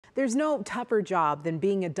There's no tougher job than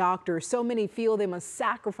being a doctor. So many feel they must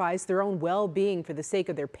sacrifice their own well-being for the sake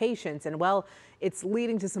of their patients. And well, it's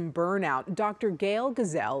leading to some burnout. Dr. Gail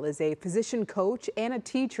Gazelle is a physician coach and a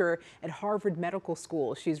teacher at Harvard Medical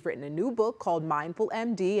School. She's written a new book called Mindful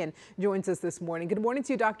MD and joins us this morning. Good morning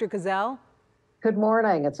to you, Dr. Gazelle. Good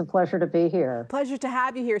morning. It's a pleasure to be here. Pleasure to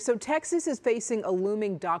have you here. So Texas is facing a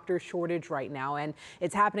looming doctor shortage right now, and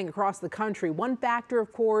it's happening across the country. One factor,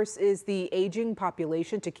 of course, is the aging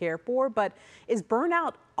population to care for, but is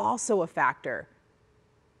burnout also a factor?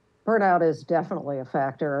 Burnout is definitely a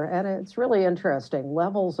factor, and it's really interesting.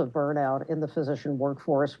 Levels of burnout in the physician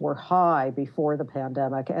workforce were high before the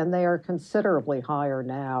pandemic, and they are considerably higher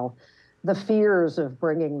now. The fears of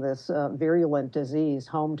bringing this virulent disease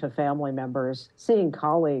home to family members, seeing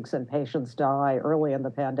colleagues and patients die early in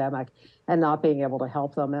the pandemic and not being able to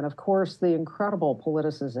help them, and of course, the incredible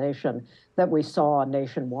politicization that we saw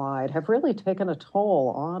nationwide have really taken a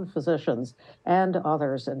toll on physicians and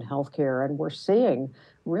others in healthcare. And we're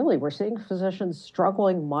seeing physicians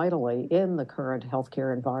struggling mightily in the current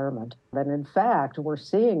healthcare environment. And in fact, we're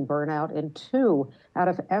seeing burnout in 2 out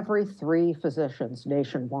of every 3 physicians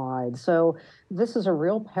nationwide. So this is a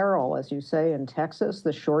real peril, as you say, in Texas,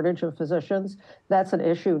 the shortage of physicians. That's an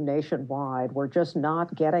issue nationwide. We're just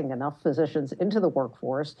not getting enough physicians into the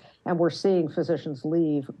workforce, and we're seeing physicians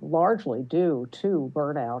leave largely due to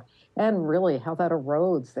burnout, and really how that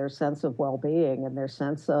erodes their sense of well-being and their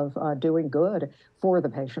sense of doing good for the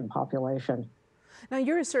patient population. Now,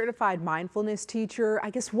 you're a certified mindfulness teacher.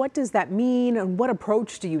 I guess, what does that mean, and what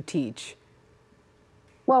approach do you teach?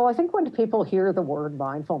 Well, I think when people hear the word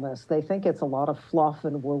mindfulness, they think it's a lot of fluff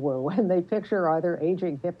and woo-woo, and they picture either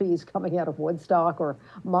aging hippies coming out of Woodstock or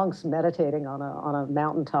monks meditating on a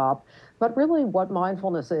mountaintop. But really what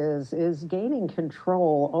mindfulness is gaining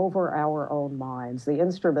control over our own minds, the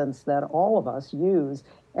instruments that all of us use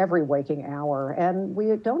every waking hour. And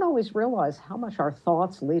we don't always realize how much our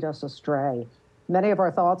thoughts lead us astray. Many of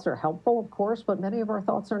our thoughts are helpful, of course, but many of our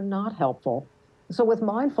thoughts are not helpful. So with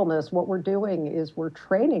mindfulness, what we're doing is we're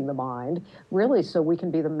training the mind, really, so we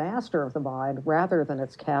can be the master of the mind rather than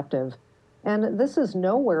its captive. And this is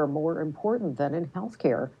nowhere more important than in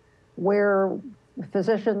healthcare, where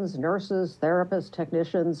physicians, nurses, therapists,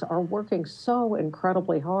 technicians are working so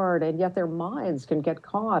incredibly hard, and yet their minds can get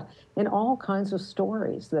caught in all kinds of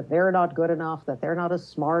stories that they're not good enough, that they're not as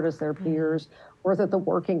smart as their peers, or that the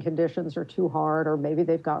working conditions are too hard, or maybe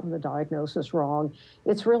they've gotten the diagnosis wrong.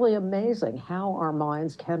 It's really amazing how our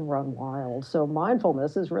minds can run wild. So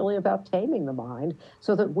mindfulness is really about taming the mind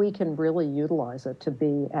so that we can really utilize it to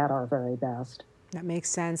be at our very best. That makes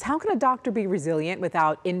sense. How can a doctor be resilient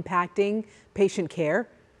without impacting patient care?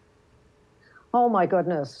 Oh my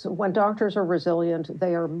goodness. When doctors are resilient,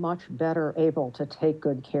 they are much better able to take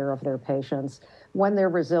good care of their patients. When they're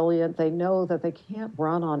resilient, they know that they can't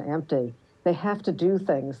run on empty. They have to do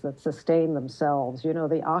things that sustain themselves. You know,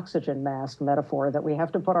 the oxygen mask metaphor, that we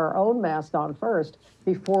have to put our own mask on first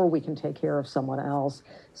before we can take care of someone else.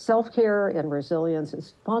 Self-care and resilience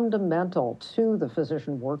is fundamental to the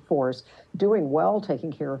physician workforce, doing well,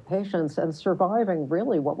 taking care of patients, and surviving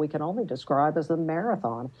really what we can only describe as the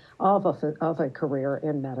marathon of a career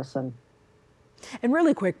in medicine. And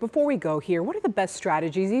really quick, before we go here, what are the best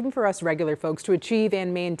strategies, even for us regular folks, to achieve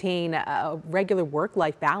and maintain a regular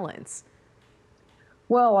work-life balance?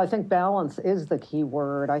 Well, I think balance is the key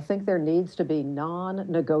word. I think there needs to be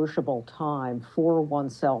non-negotiable time for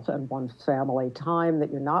oneself and one's family, time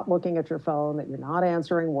that you're not looking at your phone, that you're not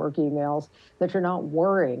answering work emails, that you're not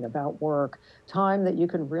worrying about work, time that you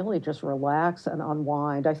can really just relax and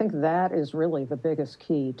unwind. I think that is really the biggest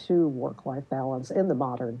key to work-life balance in the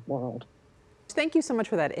modern world. Thank you so much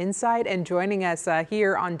for that insight and joining us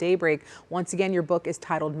here on Daybreak. Once again, your book is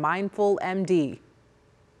titled Mindful MD.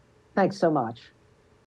 Thanks so much.